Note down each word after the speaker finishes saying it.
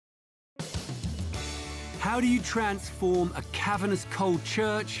How do you transform a cavernous cold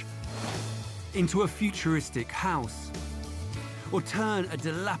church into a futuristic house? Or turn a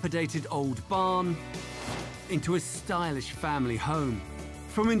dilapidated old barn into a stylish family home?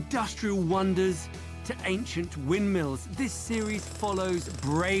 From industrial wonders to ancient windmills, this series follows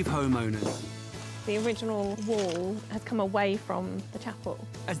brave homeowners. The original wall has come away from the chapel.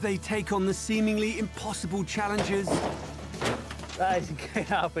 As they take on the seemingly impossible challenges. That isn't going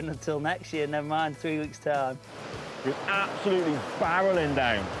to happen until next year, never mind 3 weeks' time. You're absolutely barreling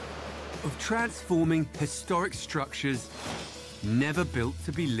down. Of transforming historic structures never built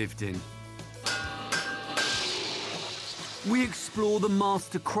to be lived in. We explore the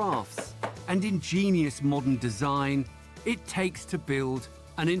master crafts and ingenious modern design it takes to build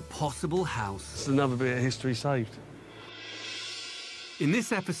an impossible house. It's another bit of history saved. In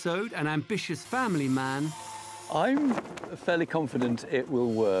this episode, an ambitious family man... I'm fairly confident it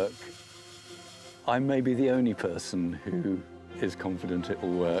will work. I may be the only person who is confident it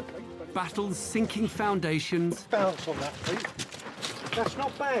will work. Battles sinking foundations... Bounce on that, Pete. That's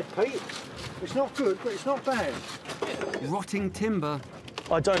not bad, Pete. It's not good, but it's not bad. Rotting timber...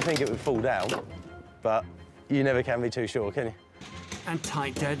 I don't think it would fall down, but you never can be too sure, can you? And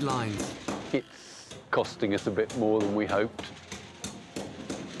tight deadlines. It's costing us a bit more than we hoped.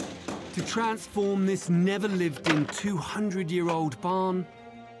 To transform this never-lived-in 200-year-old barn...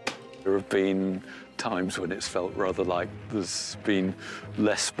 There have been times when it's felt rather like there's been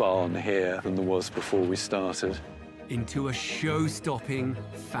less barn here than there was before we started. Into a show-stopping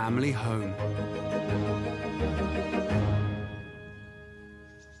family home.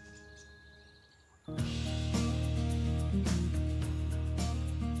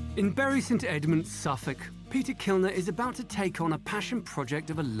 In Bury St Edmunds, Suffolk, Peter Kilner is about to take on a passion project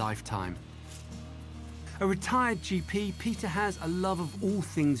of a lifetime. A retired GP, Peter has a love of all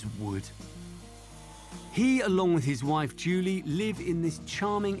things wood. He, along with his wife Julie, live in this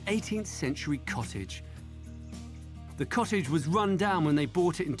charming 18th century cottage. The cottage was run down when they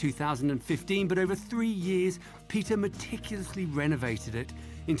bought it in 2015, but over 3 years, Peter meticulously renovated it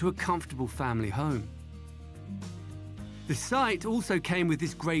into a comfortable family home. The site also came with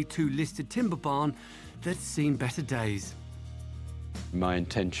this Grade 2 listed timber barn that's seen better days. My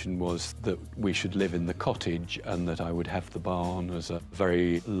intention was that we should live in the cottage and that I would have the barn as a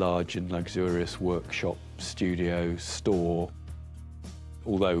very large and luxurious workshop, studio, store.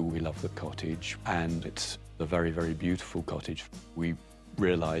 Although we love the cottage and it's a very, very beautiful cottage, we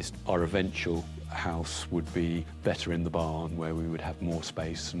realised our eventual house would be better in the barn where we would have more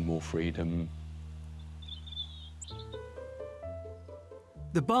space and more freedom.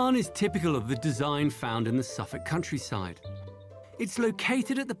 The barn is typical of the design found in the Suffolk countryside. It's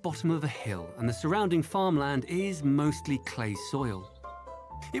located at the bottom of a hill, and the surrounding farmland is mostly clay soil.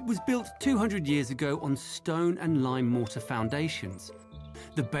 It was built 200 years ago on stone and lime mortar foundations.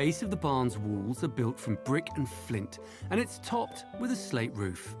 The base of the barn's walls are built from brick and flint, and it's topped with a slate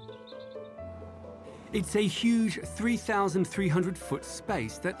roof. It's a huge 3,300-foot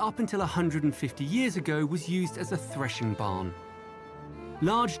space that up until 150 years ago was used as a threshing barn.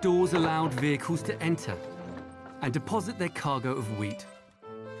 Large doors allowed vehicles to enter and deposit their cargo of wheat.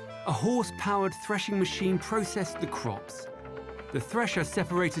 A horse-powered threshing machine processed the crops. The thresher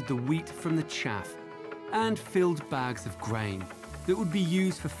separated the wheat from the chaff and filled bags of grain that would be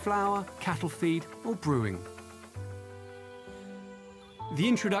used for flour, cattle feed, or brewing. The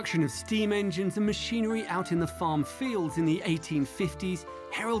introduction of steam engines and machinery out in the farm fields in the 1850s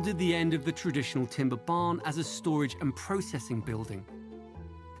heralded the end of the traditional timber barn as a storage and processing building.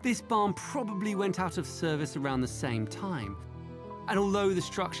 This barn probably went out of service around the same time, and although the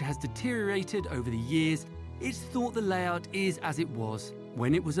structure has deteriorated over the years, it's thought the layout is as it was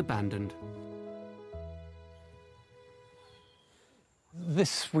when it was abandoned.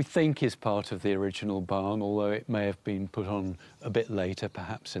 This, we think, is part of the original barn, although it may have been put on a bit later,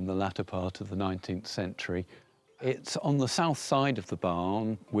 perhaps in the latter part of the 19th century. It's on the south side of the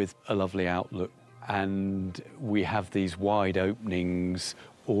barn with a lovely outlook, and we have these wide openings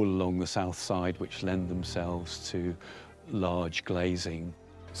all along the south side which lend themselves to large glazing.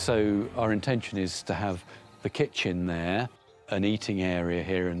 So our intention is to have the kitchen there, an eating area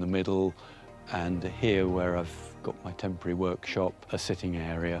here in the middle, and here where I've got my temporary workshop, a sitting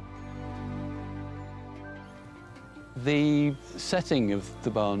area. The setting of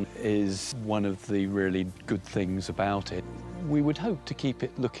the barn is one of the really good things about it. We would hope to keep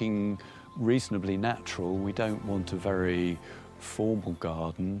it looking reasonably natural. We don't want a very formal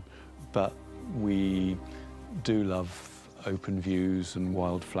garden, but we do love open views and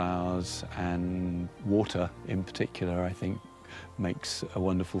wildflowers, and water in particular, I think, makes a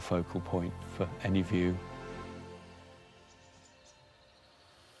wonderful focal point for any view.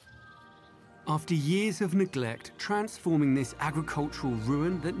 After years of neglect, transforming this agricultural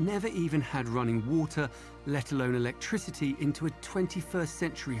ruin that never even had running water, let alone electricity, into a 21st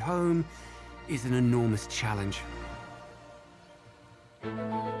century home is an enormous challenge.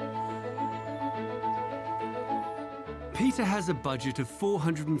 Peter has a budget of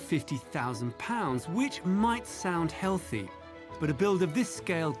 £450,000, which might sound healthy, but a build of this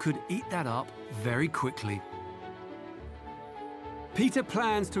scale could eat that up very quickly. Peter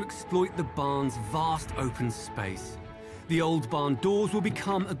plans to exploit the barn's vast open space. The old barn doors will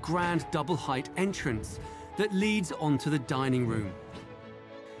become a grand double-height entrance that leads onto the dining room.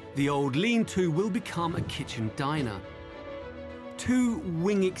 The old lean-to will become a kitchen diner. 2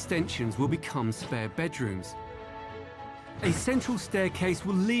 wing extensions will become spare bedrooms. A central staircase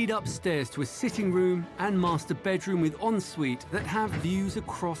will lead upstairs to a sitting room and master bedroom with ensuite that have views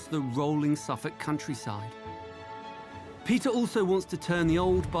across the rolling Suffolk countryside. Peter also wants to turn the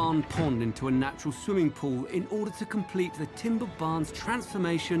old barn pond into a natural swimming pool in order to complete the timber barn's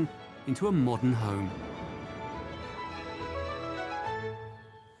transformation into a modern home.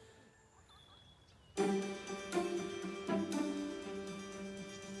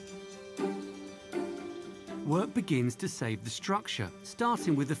 Work begins to save the structure,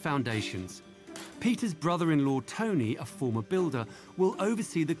 starting with the foundations. Peter's brother-in-law Tony, a former builder, will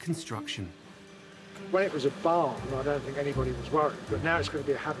oversee the construction. When it was a barn, I don't think anybody was worried, but now it's going to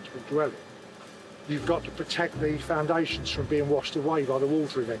be a habitable dwelling. You've got to protect the foundations from being washed away by the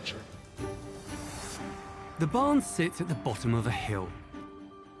water eventually. The barn sits at the bottom of a hill.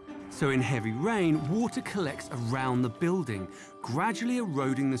 So in heavy rain, water collects around the building, gradually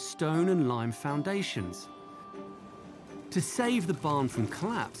eroding the stone and lime foundations. To save the barn from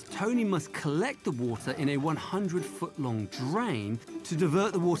collapse, Tony must collect the water in a 100-foot-long drain to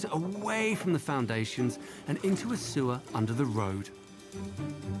divert the water away from the foundations and into a sewer under the road.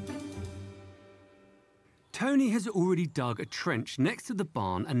 Tony has already dug a trench next to the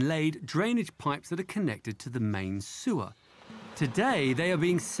barn and laid drainage pipes that are connected to the main sewer. Today, they are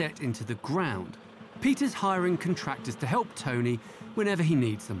being set into the ground. Peter's hiring contractors to help Tony whenever he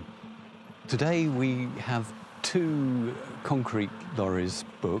needs them. Today we have 2 concrete lorries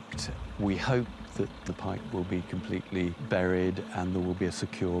booked. We hope that the pipe will be completely buried and there will be a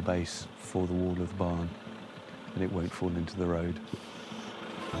secure base for the wall of the barn and it won't fall into the road.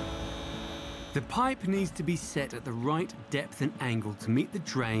 The pipe needs to be set at the right depth and angle to meet the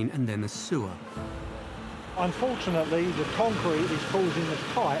drain and then the sewer. Unfortunately, the concrete is causing the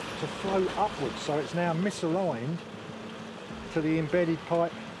pipe to flow upwards, so it's now misaligned to the embedded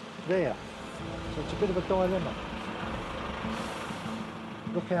pipe there. So it's a bit of a dilemma.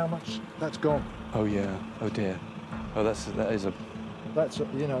 Look how much that's gone. Oh yeah, oh dear. Oh, that is a... That's,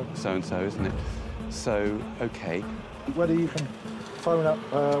 you know... So-and-so, isn't it? So, okay. Whether you can phone up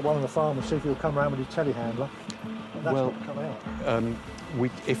one of the farmers, see if he'll come around with his telehandler. That's Well, what come out.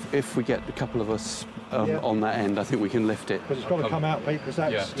 if we get a couple of us on that end, I think we can lift it. But it's got to come out, Pete, because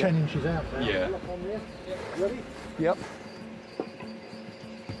that's 10 inches out now. Yeah. Look on there. Ready? Yep.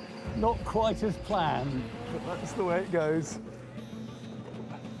 Not quite as planned, but that's the way it goes.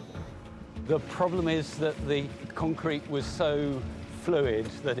 The problem is that the concrete was so fluid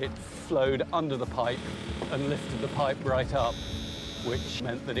that it flowed under the pipe and lifted the pipe right up, which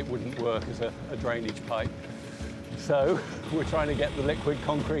meant that it wouldn't work as a drainage pipe. So we're trying to get the liquid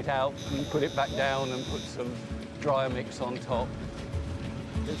concrete out and put it back down and put some dryer mix on top.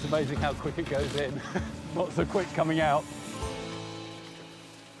 It's amazing how quick it goes in, not so quick coming out.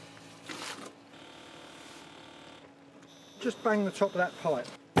 Just bang the top of that pipe.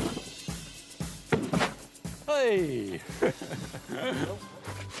 Hey! If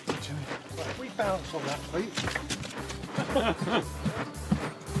we bounce on that, Pete.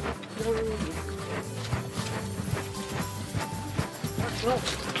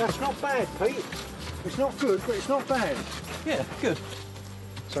 That's not bad, Pete. It's not good, but it's not bad. Yeah, good.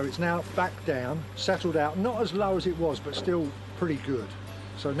 So it's now back down, settled out, not as low as it was, but still pretty good.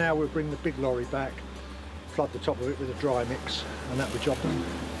 So now we'll bring the big lorry back, flood the top of it with a dry mix, and that'll be job done.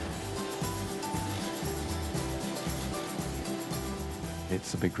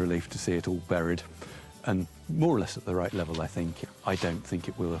 It's a big relief to see it all buried and more or less at the right level, I think. I don't think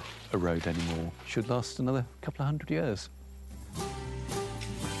it will erode anymore. Should last another couple of 100 years.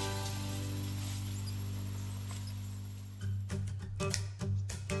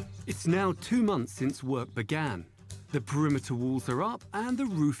 It's now 2 months since work began. The perimeter walls are up and the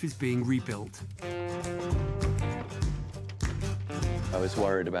roof is being rebuilt. I was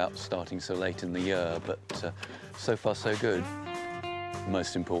worried about starting so late in the year, but so far so good.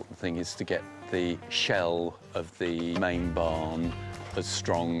 most important thing is to get the shell of the main barn as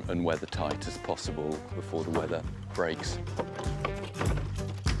strong and weather-tight as possible before the weather breaks.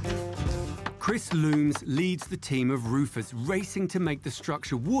 Chris Looms leads the team of roofers racing to make the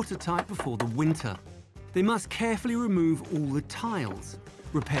structure watertight before the winter. They must carefully remove all the tiles,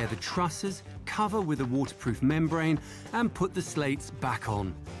 repair the trusses, cover with a waterproof membrane, and put the slates back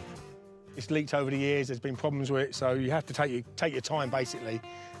on. It's leaked over the years, there's been problems with it, so you have to take your time, basically,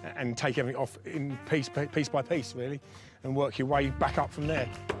 and take everything off in piece by piece, really, and work your way back up from there.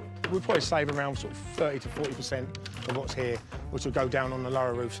 We'll probably save around sort of 30 to 40% of what's here, which will go down on the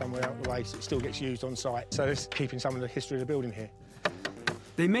lower roof somewhere out of the way, so it still gets used on site. So it's keeping some of the history of the building here.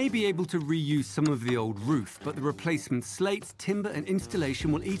 They may be able to reuse some of the old roof, but the replacement slates, timber and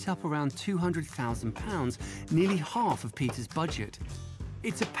installation will eat up around £200,000, nearly half of Peter's budget.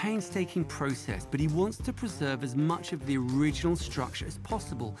 It's a painstaking process, but he wants to preserve as much of the original structure as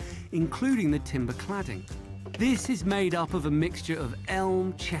possible, including the timber cladding. This is made up of a mixture of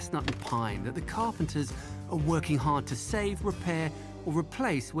elm, chestnut and pine that the carpenters are working hard to save, repair or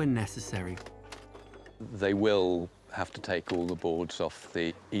replace when necessary. They will have to take all the boards off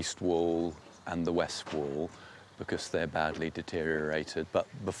the east wall and the west wall because they're badly deteriorated. But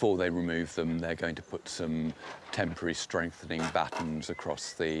before they remove them, they're going to put some temporary strengthening battens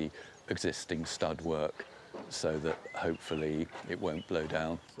across the existing stud work so that hopefully it won't blow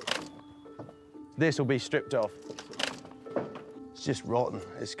down. This will be stripped off. It's just rotten.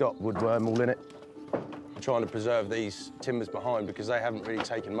 It's got woodworm all in it. I'm trying to preserve these timbers behind because they haven't really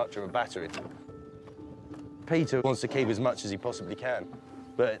taken much of a battering. Peter wants to keep as much as he possibly can,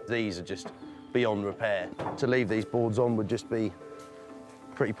 but these are just beyond repair. To leave these boards on would just be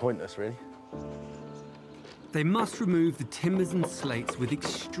pretty pointless, really. They must remove the timbers and slates with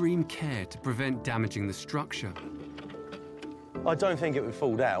extreme care to prevent damaging the structure. I don't think it would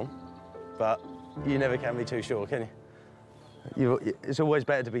fall down, but you never can be too sure, can you? It's always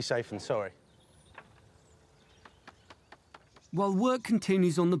better to be safe than sorry. While work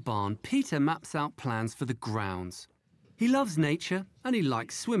continues on the barn, Peter maps out plans for the grounds. He loves nature and he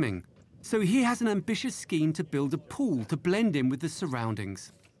likes swimming, so he has an ambitious scheme to build a pool to blend in with the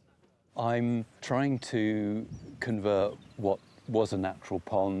surroundings. I'm trying to convert what was a natural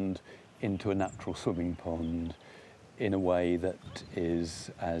pond into a natural swimming pond in a way that is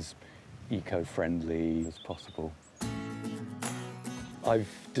as eco-friendly as possible. I've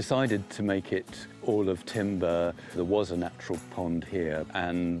decided to make it all of timber. There was a natural pond here,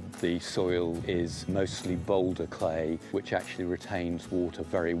 and the soil is mostly boulder clay, which actually retains water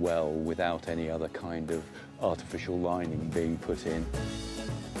very well without any other kind of artificial lining being put in.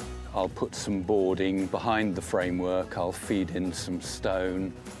 I'll put some boarding behind the framework, I'll feed in some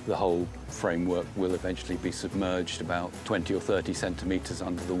stone. The whole framework will eventually be submerged about 20 or 30 centimetres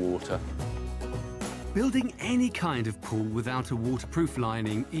under the water. Building any kind of pool without a waterproof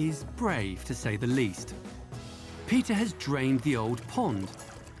lining is brave, to say the least. Peter has drained the old pond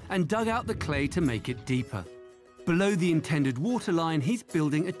and dug out the clay to make it deeper. Below the intended waterline, he's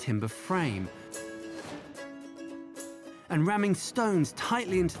building a timber frame and ramming stones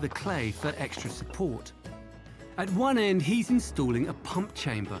tightly into the clay for extra support. At one end, he's installing a pump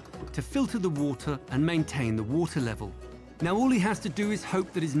chamber to filter the water and maintain the water level. Now all he has to do is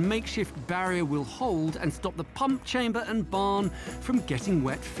hope that his makeshift barrier will hold and stop the pump chamber and barn from getting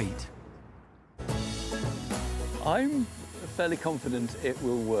wet feet. I'm fairly confident it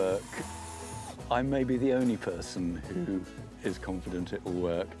will work. I may be the only person who is confident it will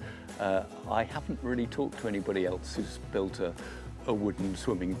work. I haven't really talked to anybody else who's built a wooden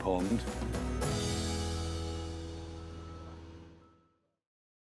swimming pond.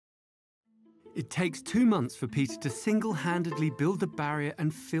 It takes 2 months for Peter to single-handedly build the barrier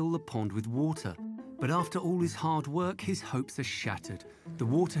and fill the pond with water. But after all his hard work, his hopes are shattered. The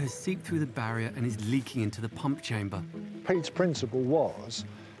water has seeped through the barrier and is leaking into the pump chamber. Pete's principle was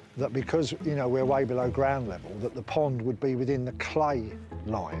that because, you know, we're way below ground level, that the pond would be within the clay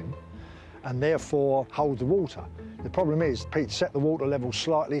line and therefore hold the water. The problem is Pete set the water level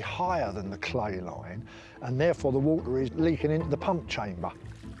slightly higher than the clay line and therefore the water is leaking into the pump chamber.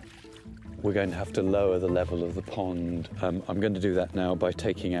 We're going to have to lower the level of the pond. I'm going to do that now by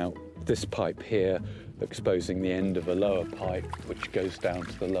taking out this pipe here, exposing the end of a lower pipe which goes down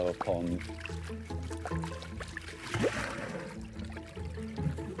to the lower pond.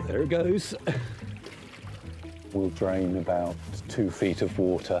 There it goes. We'll drain about 2 feet of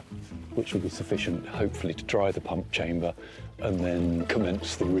water, which will be sufficient, hopefully, to dry the pump chamber and then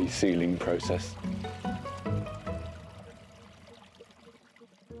commence the resealing process.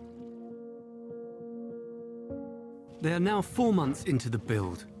 They are now 4 months into the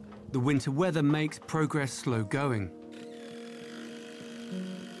build. The winter weather makes progress slow going.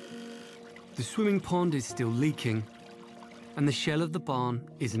 The swimming pond is still leaking, and the shell of the barn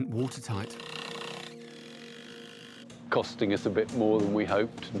isn't watertight. Costing us a bit more than we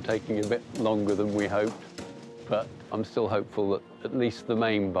hoped and taking a bit longer than we hoped, but I'm still hopeful that at least the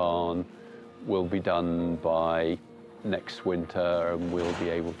main barn will be done by next winter and we'll be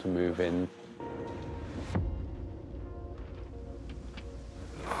able to move in.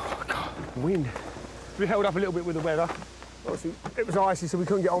 Oh, God, wind. We held up a little bit with the weather. Obviously, it was icy, so we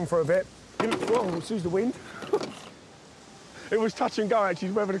couldn't get on for a bit. It looked wrong as soon as the wind. It was touch and go,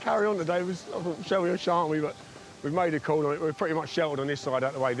 actually, whether to carry on today. I thought, shall we or shan't we? But we've made a call on it. We're pretty much sheltered on this side out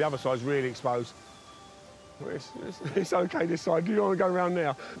of the way. The other side's really exposed. It's OK this side. Do you want to go around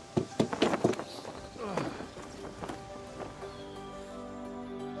now?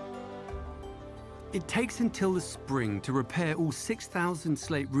 It takes until the spring to repair all 6,000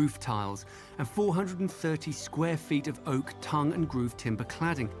 slate roof tiles and 430 square feet of oak tongue and groove timber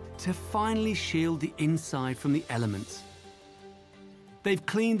cladding to finally shield the inside from the elements. They've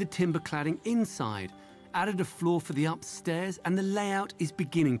cleaned the timber cladding inside, added a floor for the upstairs, and the layout is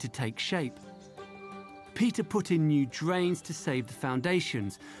beginning to take shape. Peter put in new drains to save the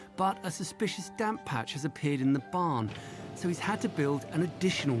foundations, but a suspicious damp patch has appeared in the barn, so he's had to build an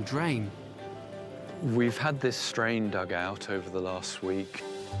additional drain. We've had this strain dug out over the last week.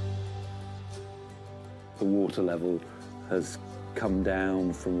 The water level has come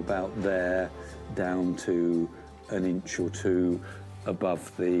down from about there down to an inch or two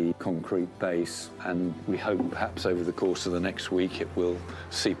above the concrete base, and we hope perhaps over the course of the next week it will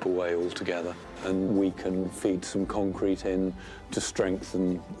seep away altogether and we can feed some concrete in to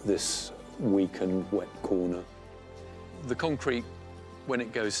strengthen this weak and wet corner. The concrete, when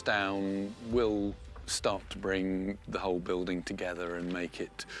it goes down, will start to bring the whole building together and make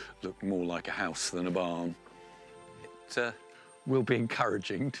it look more like a house than a barn. It will be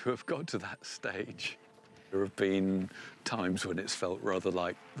encouraging to have got to that stage. There have been times when it's felt rather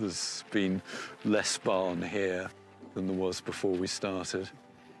like there's been less barn here than there was before we started.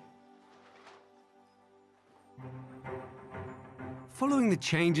 Following the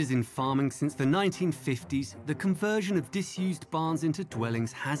changes in farming since the 1950s, the conversion of disused barns into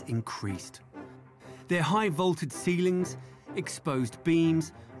dwellings has increased. Their high-vaulted ceilings, exposed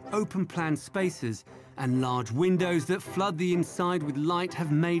beams, open-plan spaces, and large windows that flood the inside with light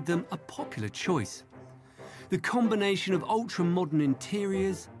have made them a popular choice. The combination of ultra-modern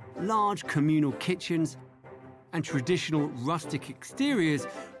interiors, large communal kitchens, and traditional rustic exteriors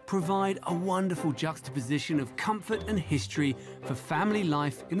provide a wonderful juxtaposition of comfort and history for family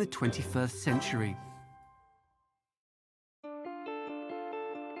life in the 21st century.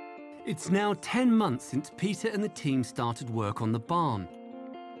 It's now 10 months since Peter and the team started work on the barn.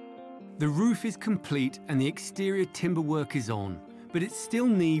 The roof is complete and the exterior timber work is on, but it still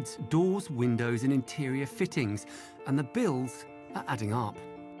needs doors, windows and interior fittings, and the bills are adding up.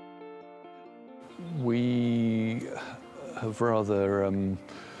 We have rather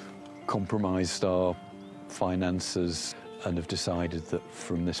compromised our finances and have decided that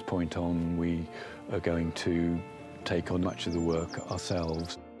from this point on we are going to take on much of the work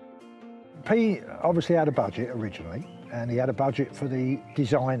ourselves. Pete obviously had a budget originally, and he had a budget for the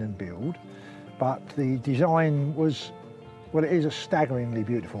design and build, but the design was, well, it is a staggeringly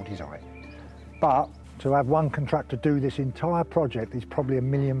beautiful design. But to have one contractor do this entire project is probably £1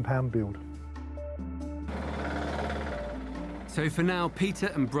 million build. So for now, Peter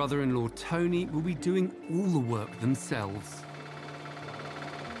and brother-in-law Tony will be doing all the work themselves.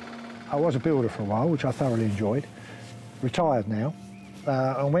 I was a builder for a while, which I thoroughly enjoyed. Retired now.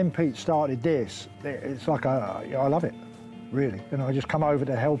 And when Pete started this, it's like I love it, really. And I just come over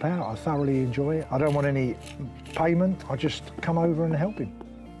to help out. I thoroughly enjoy it. I don't want any payment. I just come over and help him.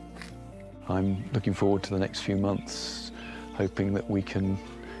 I'm looking forward to the next few months, hoping that we can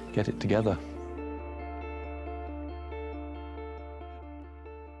get it together.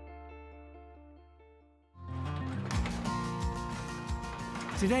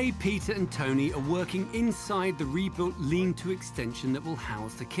 Today, Peter and Tony are working inside the rebuilt lean-to extension that will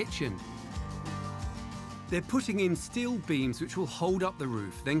house the kitchen. They're putting in steel beams which will hold up the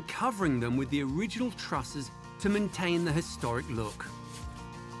roof, then covering them with the original trusses to maintain the historic look.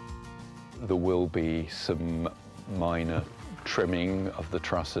 There will be some minor trimming of the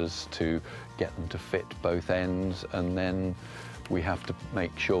trusses to get them to fit both ends, and then we have to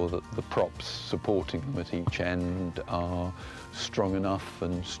make sure that the props supporting them at each end are strong enough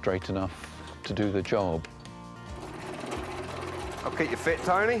and straight enough to do the job. I'll keep you fit,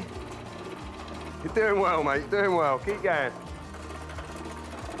 Tony. You're doing well, mate, doing well. Keep going.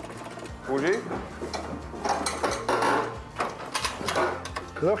 Would you?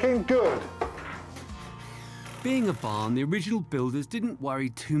 Looking good. Being a barn, the original builders didn't worry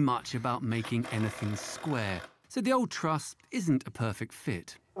too much about making anything square, so the old truss isn't a perfect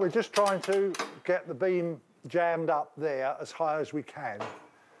fit. We're just trying to get the beam jammed up there as high as we can,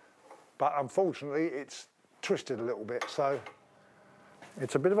 but unfortunately it's twisted a little bit, so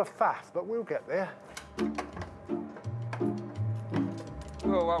it's a bit of a faff, but we'll get there.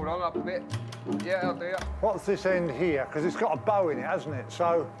 Oh, hold on, up a bit. Yeah, I'll do it. What's this end here? Because it's got a bow in it, hasn't it?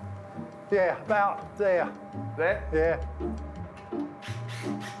 So, yeah, about there. There? Yeah.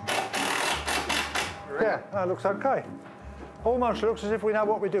 Yeah, that looks okay. Almost looks as if we know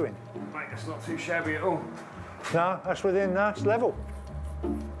what we're doing. Mate, that's not too shabby at all. No, that's within, that's level.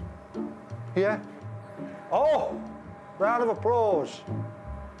 Yeah. Oh, round of applause.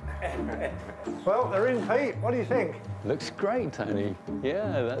 Well, they're in, Pete. What do you think? Looks great, Tony.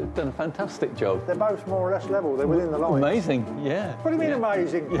 Yeah, they've done a fantastic job. They're both more or less level. They're within the lines. Amazing, yeah. What do you mean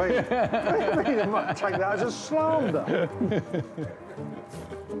amazing, Pete? What do you mean take that as a slander?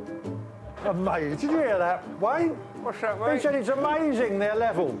 Amazing. Did you hear that, Wayne? What's that, mate? He said it's amazing they're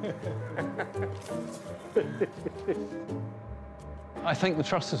level. I think the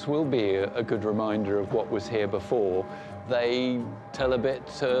trusses will be a good reminder of what was here before. They tell a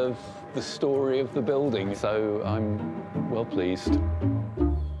bit of the story of the building, so I'm well pleased.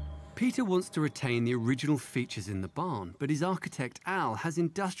 Peter wants to retain the original features in the barn, but his architect Al has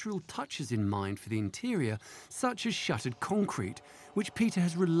industrial touches in mind for the interior, such as shuttered concrete, which Peter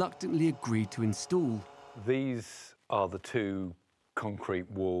has reluctantly agreed to install. These are the two concrete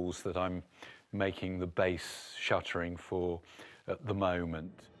walls that I'm making the base shuttering for at the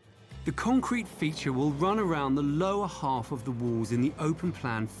moment. The concrete feature will run around the lower half of the walls in the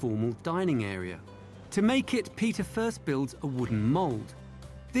open-plan formal dining area. To make it, Peter first builds a wooden mould.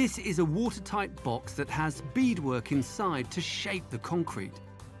 This is a watertight box that has beadwork inside to shape the concrete.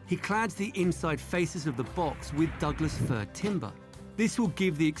 He clads the inside faces of the box with Douglas fir timber. This will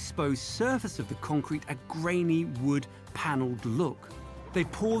give the exposed surface of the concrete a grainy wood panelled look. They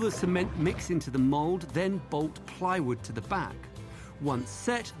pour the cement mix into the mould, then bolt plywood to the back. Once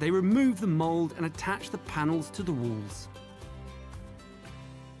set, they remove the mould and attach the panels to the walls.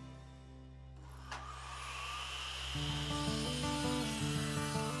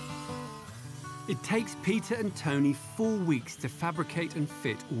 It takes Peter and Tony 4 weeks to fabricate and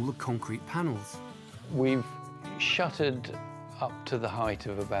fit all the concrete panels. We've shuttered up to the height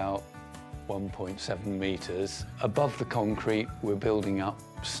of about 1.7 metres. Above the concrete, we're building up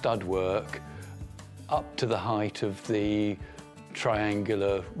stud work up to the height of the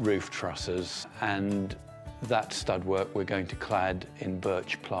triangular roof trusses, and that stud work we're going to clad in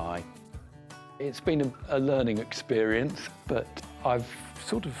birch ply. It's been a learning experience, but I've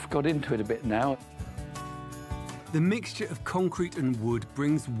sort of got into it a bit now. The mixture of concrete and wood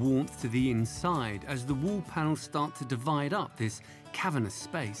brings warmth to the inside as the wall panels start to divide up this cavernous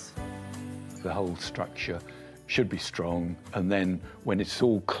space. The whole structure should be strong, and then when it's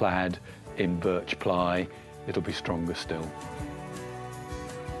all clad in birch ply, it'll be stronger still.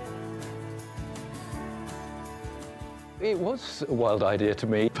 It was a wild idea to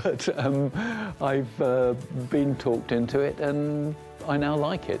me, but I've been talked into it and I now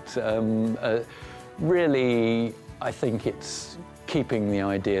like it. Really, I think it's keeping the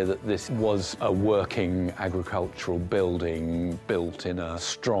idea that this was a working agricultural building built in a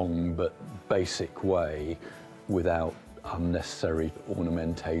strong but basic way without unnecessary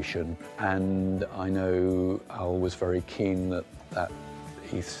ornamentation. And I know Al was very keen that that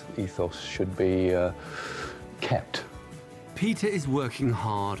ethos should be kept. Peter is working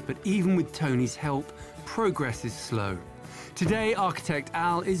hard, but even with Tony's help, progress is slow. Today, architect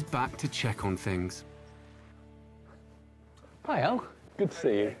Al is back to check on things. Hi, Al. Good to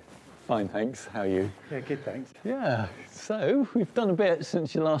see you. Fine, thanks. How are you? Yeah, good, thanks. Yeah, so we've done a bit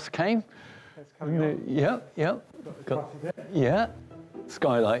since you last came. That's coming on. Yeah.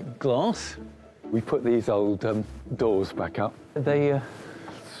 Skylight glass. We put these old doors back up. They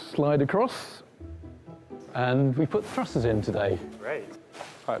slide across, and we put the trusses in today. Great.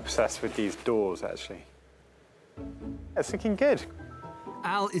 Quite obsessed with these doors, actually. It's looking good.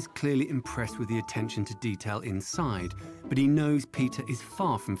 Al is clearly impressed with the attention to detail inside, but he knows Peter is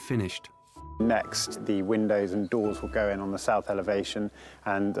far from finished. Next, the windows and doors will go in on the south elevation,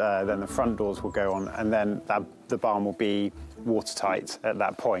 and then the front doors will go on, and then the barn will be watertight at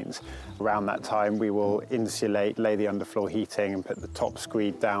that point. Around that time, we will insulate, lay the underfloor heating, and put the top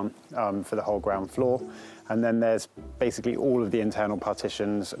screed down for the whole ground floor. And then there's basically all of the internal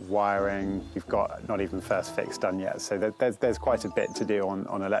partitions, wiring. We've got not even first fix done yet, so there's quite a bit to do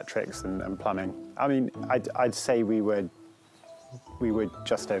on electrics and plumbing. I mean, I'd say we were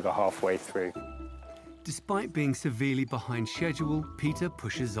just over halfway through. Despite being severely behind schedule, Peter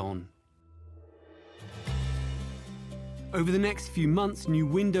pushes on. Over the next few months, new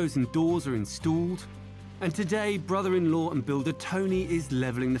windows and doors are installed. And today, brother-in-law and builder Tony is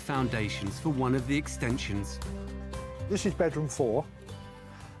levelling the foundations for one of the extensions. This is bedroom 4,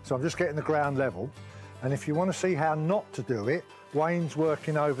 so I'm just getting the ground level. And if you want to see how not to do it, Wayne's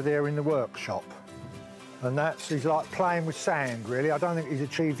working over there in the workshop. And he's like playing with sand, really. I don't think he's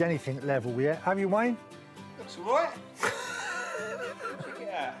achieved anything level yet. Have you, Wayne? Looks all right.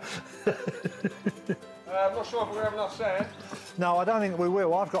 I'm not sure if we're going to have enough sand. No, I don't think we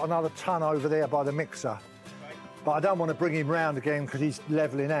will. I've got another ton over there by the mixer. But I don't want to bring him round again because he's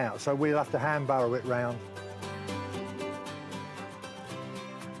levelling out, so we'll have to hand barrow it round.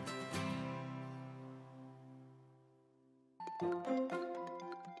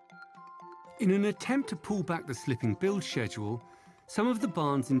 In an attempt to pull back the slipping build schedule, some of the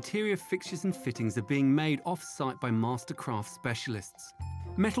barn's interior fixtures and fittings are being made off-site by mastercraft specialists.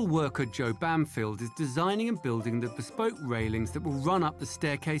 Metal worker Joe Bamfield is designing and building the bespoke railings that will run up the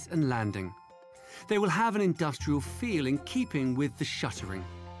staircase and landing. They will have an industrial feel in keeping with the shuttering.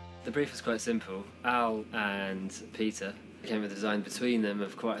 The brief was quite simple. Al and Peter came with a design between them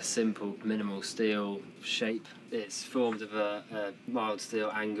of quite a simple, minimal steel shape. It's formed of a mild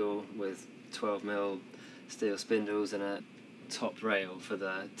steel angle with 12mm steel spindles and a top rail for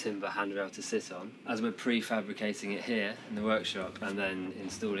the timber handrail to sit on. As we're prefabricating it here in the workshop and then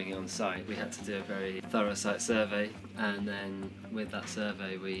installing it on site, we had to do a very thorough site survey, and then with that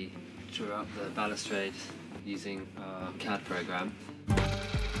survey we drew up the balustrade using our CAD program.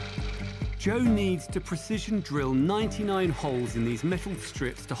 Joe needs to precision drill 99 holes in these metal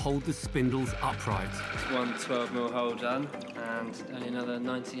strips to hold the spindles upright. One 12mm hole done and only another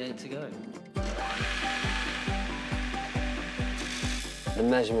 98 to go. The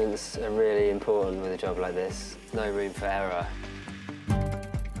measurements are really important with a job like this. There's no room for error.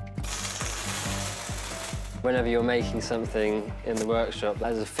 Whenever you're making something in the workshop,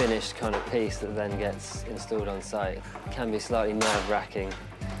 there's a finished kind of piece that then gets installed on site. It can be slightly nerve-wracking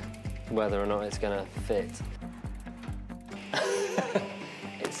whether or not it's going to fit.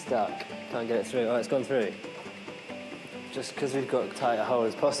 It's stuck. Can't get it through. Oh, it's gone through. Just because we've got tight a hole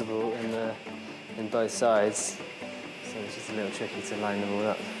as possible in both sides, so it's just a little tricky to line them all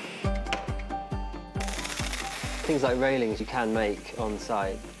up. Things like railings you can make on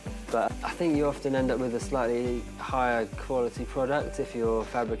site, but I think you often end up with a slightly higher quality product if you're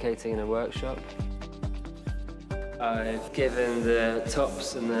fabricating in a workshop. I've given the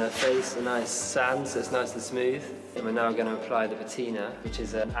tops and the face a nice sand so it's nice and smooth. And we're now going to apply the patina, which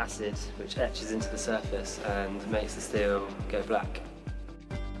is an acid which etches into the surface and makes the steel go black.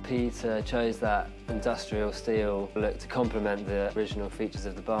 Peter chose that industrial steel look to complement the original features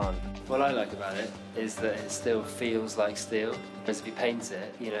of the barn. What I like about it is that it still feels like steel. Whereas if you paint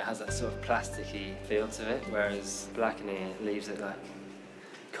it, you know, it has that sort of plasticky feel to it, whereas blackening it leaves it like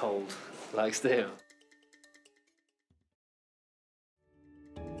cold, like steel.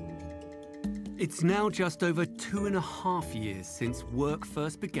 It's now just over 2.5 years since work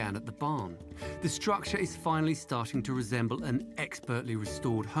first began at the barn. The structure is finally starting to resemble an expertly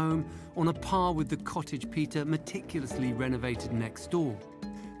restored home, on a par with the cottage Peter meticulously renovated next door.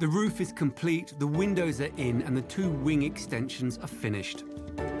 The roof is complete, the windows are in, and the 2 wing extensions are finished.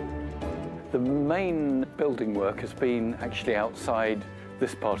 The main building work has been actually outside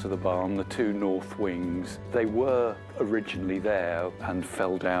this part of the barn, the 2 north wings. They were originally there and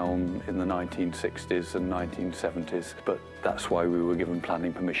fell down in the 1960s and 1970s, but that's why we were given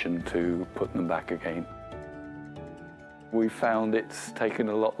planning permission to put them back again. We found it's taken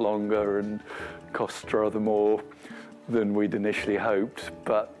a lot longer and cost rather more than we'd initially hoped,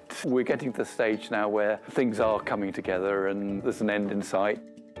 but we're getting to the stage now where things are coming together and there's an end in sight.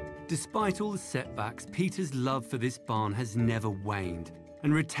 Despite all the setbacks, Peter's love for this barn has never waned,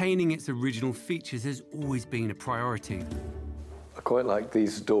 and retaining its original features has always been a priority. I quite like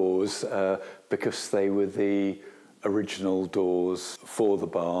these doors because they were the original doors for the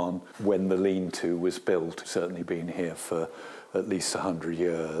barn when the lean-to was built. Certainly been here for at least 100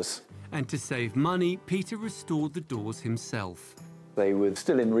 years. And to save money, Peter restored the doors himself. They were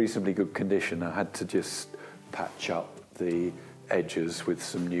still in reasonably good condition. I had to just patch up the edges with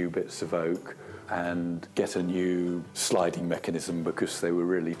some new bits of oak and get a new sliding mechanism because they were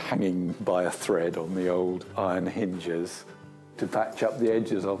really hanging by a thread on the old iron hinges. To patch up the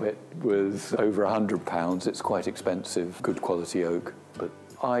edges of it was over £100. It's quite expensive, good quality oak, but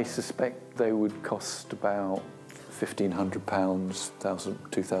I suspect they would cost about £1,500,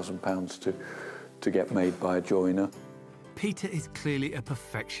 £2,000 to get made by a joiner. Peter is clearly a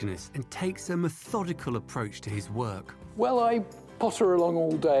perfectionist and takes a methodical approach to his work. Well, I potter along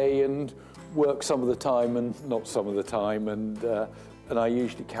all day and work some of the time and not some of the time, and I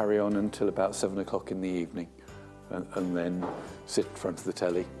usually carry on until about 7 o'clock in the evening and then sit in front of the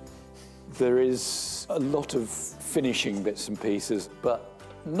telly. There is a lot of finishing bits and pieces, but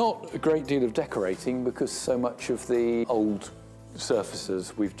not a great deal of decorating because so much of the old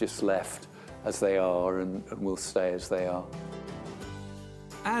surfaces we've just left as they are and will stay as they are.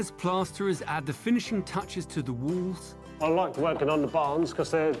 As plasterers add the finishing touches to the walls, I like working on the barns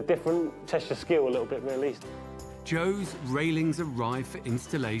because they're different, test your skill a little bit really. Joe's railings arrive for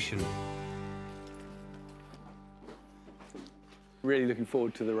installation. Really looking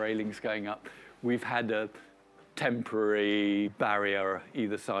forward to the railings going up. We've had a temporary barrier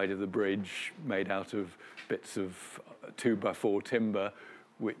either side of the bridge made out of bits of 2x4 timber,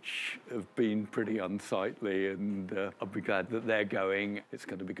 which have been pretty unsightly, and I'll be glad that they're going. It's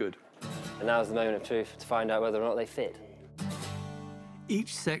going to be good. And now's the moment of truth to find out whether or not they fit.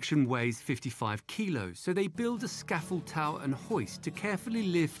 Each section weighs 55 kilos, so they build a scaffold tower and hoist to carefully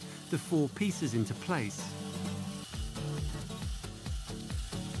lift the 4 pieces into place.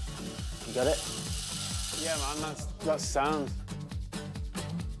 You got it? Yeah, man, that's sound.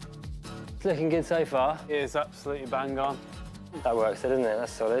 It's looking good so far. It is absolutely bang on. That works, doesn't it?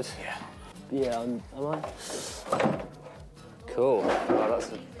 That's solid. Yeah. Yeah, am I? Cool. Oh,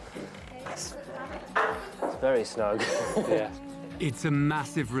 it's very snug. Yeah. It's a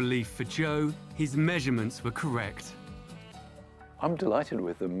massive relief for Joe. His measurements were correct. I'm delighted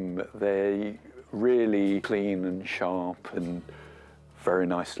with them. They're really clean and sharp and very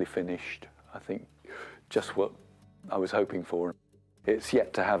nicely finished. I think just what I was hoping for. It's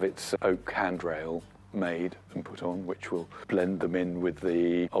yet to have its oak handrail made and put on, which will blend them in with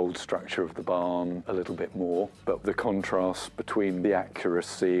the old structure of the barn a little bit more. But the contrast between the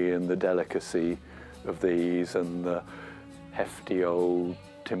accuracy and the delicacy of these and the hefty old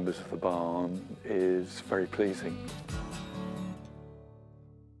timbers of the barn is very pleasing.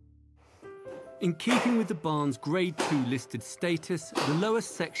 In keeping with the barn's Grade 2 listed status, the lower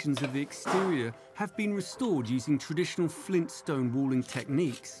sections of the exterior have been restored using traditional flint stone walling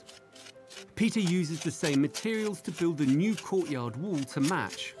techniques. Peter uses the same materials to build a new courtyard wall to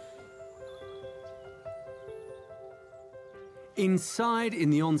match. Inside, in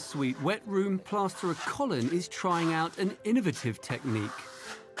the ensuite wet room, plasterer Colin is trying out an innovative technique.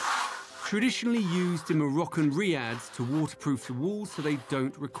 Traditionally used in Moroccan riads to waterproof the walls so they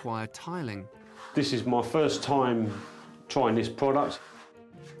don't require tiling. This is my first time trying this product.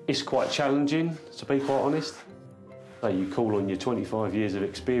 It's quite challenging, to be quite honest. So you call on your 25 years of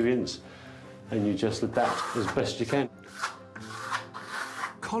experience and you just adapt as best you can.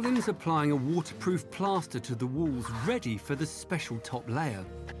 Colin's applying a waterproof plaster to the walls ready for the special top layer.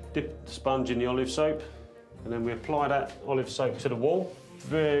 Dip the sponge in the olive soap and then we apply that olive soap to the wall,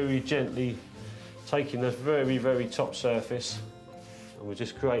 very gently taking the very, very top surface, and we're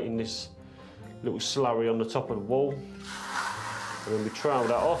just creating this little slurry on the top of the wall. And then we trowel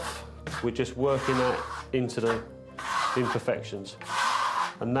that off. We're just working that into the imperfections.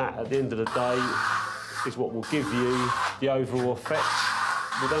 And that, at the end of the day, is what will give you the overall effect.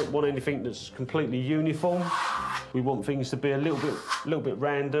 We don't want anything that's completely uniform. We want things to be a little bit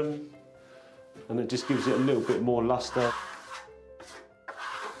random, and it just gives it a little bit more lustre.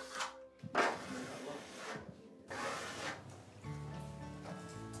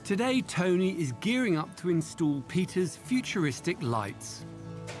 Today, Tony is gearing up to install Peter's futuristic lights.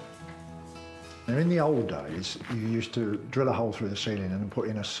 Now, in the old days, you used to drill a hole through the ceiling and put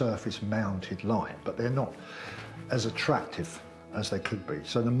in a surface-mounted light, but they're not as attractive as they could be.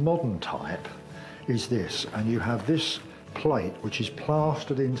 So the modern type is this, and you have this plate which is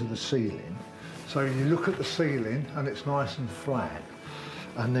plastered into the ceiling. So you look at the ceiling and it's nice and flat,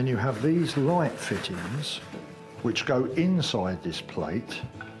 and then you have these light fittings which go inside this plate,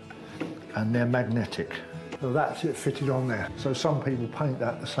 and they're magnetic. So that's it fitted on there. So some people paint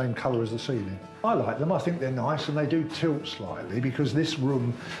that the same colour as the ceiling. I like them, I think they're nice, and they do tilt slightly because this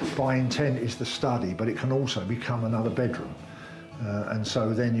room by intent is the study, but it can also become another bedroom. And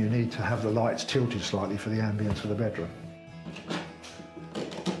so then you need to have the lights tilted slightly for the ambience of the bedroom.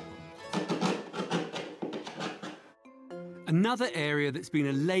 Another area that's been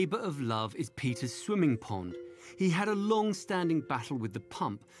a labour of love is Peter's swimming pond. He had a long-standing battle with the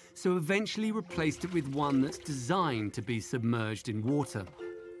pump, so eventually replaced it with one that's designed to be submerged in water.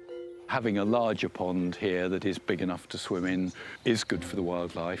 Having a larger pond here that is big enough to swim in is good for the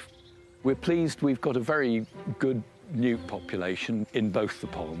wildlife. We're pleased we've got a very good newt population in both the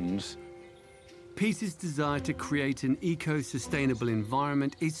ponds. Peter's desire to create an eco-sustainable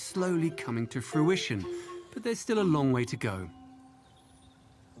environment is slowly coming to fruition, but there's still a long way to go.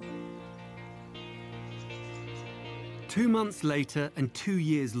 2 months later, and 2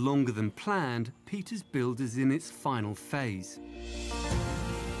 years longer than planned, Peter's build is in its final phase.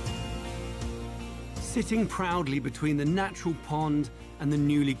 Sitting proudly between the natural pond and the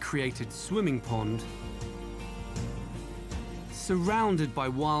newly created swimming pond, surrounded by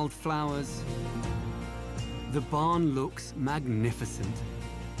wildflowers, the barn looks magnificent.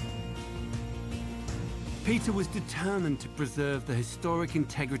 Peter was determined to preserve the historic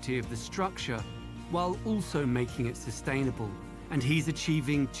integrity of the structure while also making it sustainable, and he's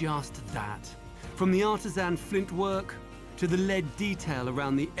achieving just that. From the artisan flint work to the lead detail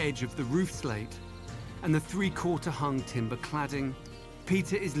around the edge of the roof slate and the 3/4 hung timber cladding,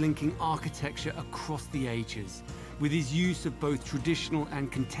 Peter is linking architecture across the ages with his use of both traditional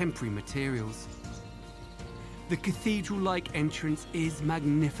and contemporary materials. The cathedral-like entrance is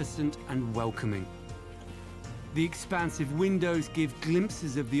magnificent and welcoming. The expansive windows give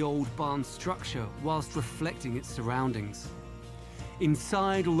glimpses of the old barn structure whilst reflecting its surroundings.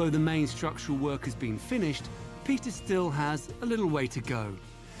 Inside, although the main structural work has been finished, Peter still has a little way to go,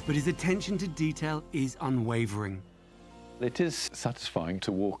 but his attention to detail is unwavering. It is satisfying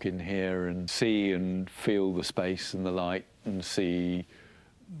to walk in here and see and feel the space and the light and see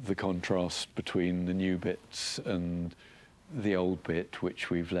the contrast between the new bits and the old bit, which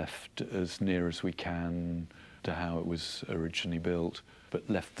we've left as near as we can to how it was originally built, but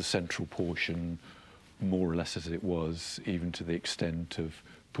left the central portion more or less as it was, even to the extent of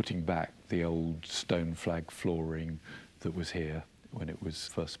putting back the old stone flag flooring that was here when it was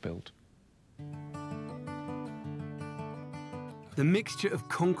first built. The mixture of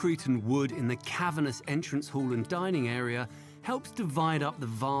concrete and wood in the cavernous entrance hall and dining area helps divide up the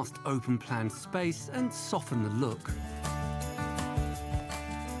vast open-plan space and soften the look.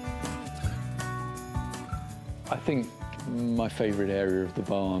 I think my favourite area of the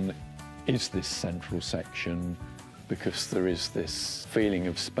barn is this central section because there is this feeling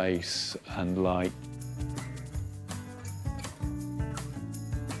of space and light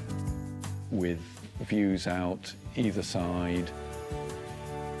with views out either side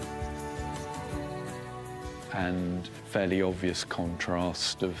and fairly obvious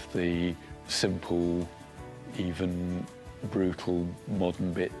contrast of the simple, even brutal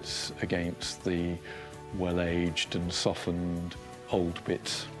modern bits against the well-aged and softened old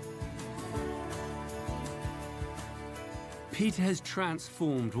bits. Peter has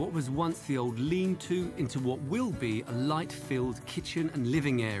transformed what was once the old lean-to into what will be a light-filled kitchen and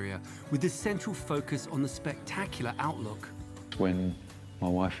living area with the central focus on the spectacular outlook. When my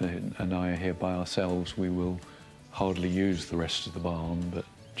wife and I are here by ourselves, we will hardly use the rest of the barn, but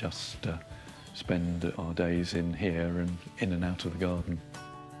just spend our days in here and in and out of the garden.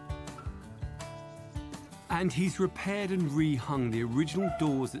 And he's repaired and rehung the original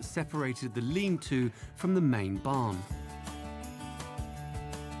doors that separated the lean-to from the main barn.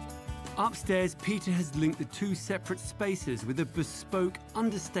 Upstairs, Peter has linked the two separate spaces with a bespoke,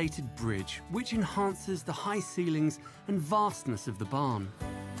 understated bridge, which enhances the high ceilings and vastness of the barn.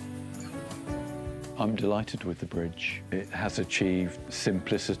 I'm delighted with the bridge. It has achieved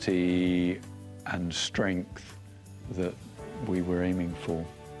simplicity and strength that we were aiming for.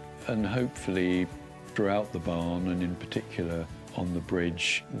 And hopefully, throughout the barn, and in particular on the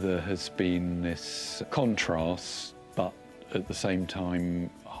bridge, there has been this contrast, but at the same time,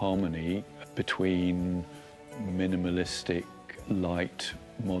 harmony between minimalistic, light,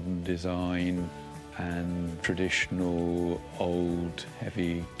 modern design and traditional, old,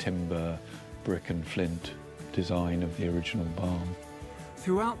 heavy timber, brick and flint design of the original barn.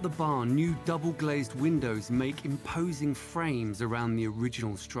 Throughout the barn, new double-glazed windows make imposing frames around the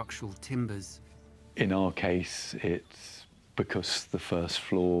original structural timbers. In our case, it's because the first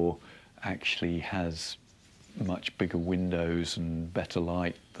floor actually has much bigger windows and better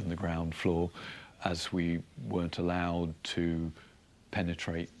light than the ground floor, as we weren't allowed to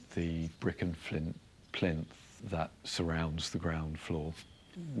penetrate the brick and flint plinth that surrounds the ground floor.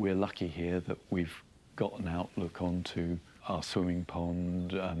 We're lucky here that we've got an outlook onto our swimming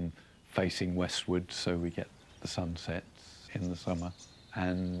pond facing westward, so we get the sunsets in the summer,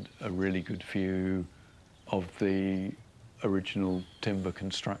 and a really good view of the original timber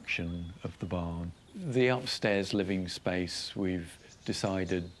construction of the barn. The upstairs living space, we've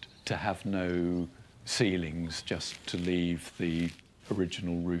decided to have no ceilings, just to leave the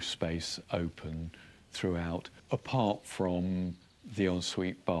original roof space open throughout, apart from the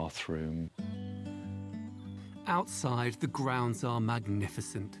ensuite bathroom. Outside, the grounds are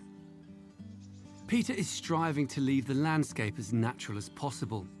magnificent. Peter is striving to leave the landscape as natural as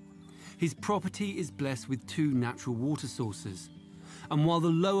possible. His property is blessed with 2 natural water sources, and while the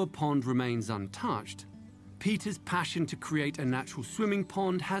lower pond remains untouched, Peter's passion to create a natural swimming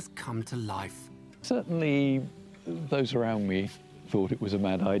pond has come to life. Certainly, those around me thought it was a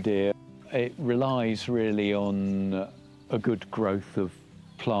mad idea. It relies really on a good growth of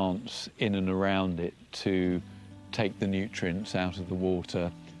plants in and around it to take the nutrients out of the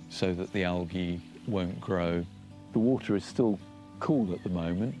water so that the algae won't grow. The water is still cool at the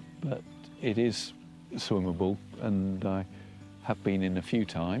moment, but it is swimmable, and I have been in a few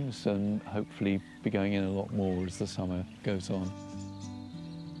times and hopefully be going in a lot more as the summer goes on.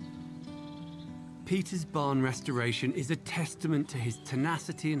 Peter's barn restoration is a testament to his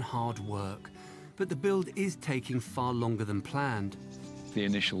tenacity and hard work, but the build is taking far longer than planned. The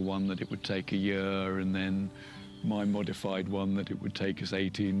initial one that it would take a year, and then my modified one that it would take us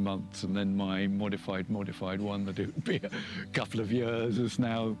 18 months, and then my modified one that it would be a couple of years, has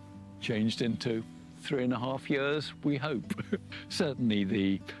now changed into 3.5 years, we hope. Certainly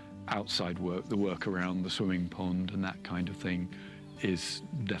the outside work, the work around the swimming pond and that kind of thing, is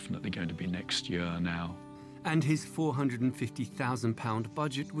definitely going to be next year now. And his £450,000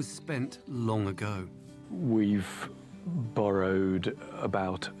 budget was spent long ago. We've borrowed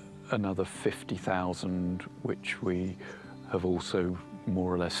about another 50,000, which we have also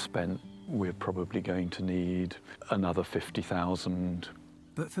more or less spent. We're probably going to need another 50,000.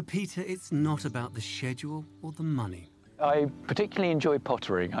 But for Peter, it's not about the schedule or the money. I particularly enjoy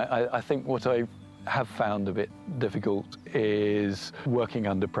pottering. I think what I have found a bit difficult is working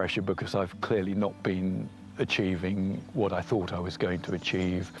under pressure, because I've clearly not been achieving what I thought I was going to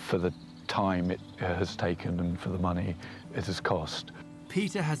achieve for the time it has taken and for the money it has cost.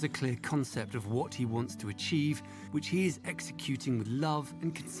 Peter has a clear concept of what he wants to achieve, which he is executing with love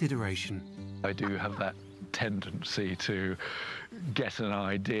and consideration. I do have that tendency to get an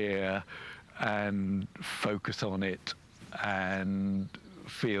idea and focus on it and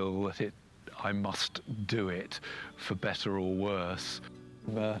feel that I must do it for better or worse.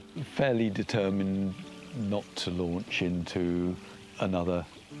 I'm fairly determined not to launch into another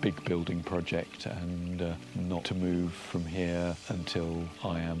big building project and not to move from here until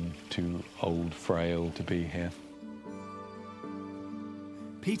I am too old, frail to be here.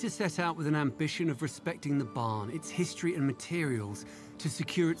 Peter set out with an ambition of respecting the barn, its history and materials, to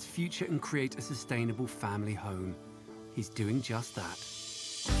secure its future and create a sustainable family home. He's doing just that.